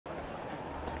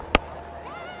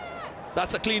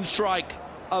That's a clean strike.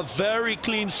 A very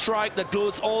clean strike that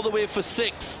goes all the way for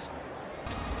 6.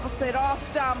 Puts it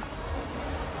off stump.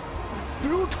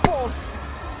 Brute force.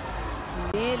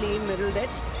 Nearly middled it.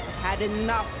 Had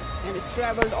enough. And it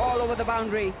travelled all over the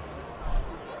boundary.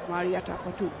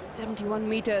 Athapaththu, 71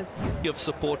 meters. Of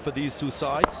support for these two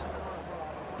sides.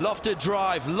 Lofted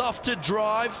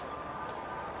drive.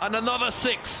 And another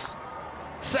 6.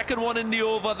 Second one in the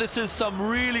over. This is some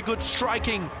really good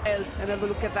striking. And have a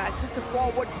look at that. Just a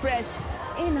forward press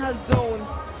in her zone.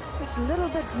 Just a little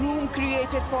bit room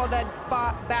created for that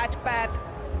bat path.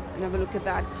 And have a look at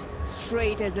that.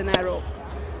 Straight as an arrow.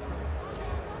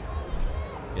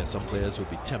 Yeah, some players would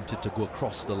be tempted to go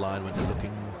across the line when they're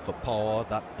looking for power.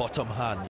 That bottom hand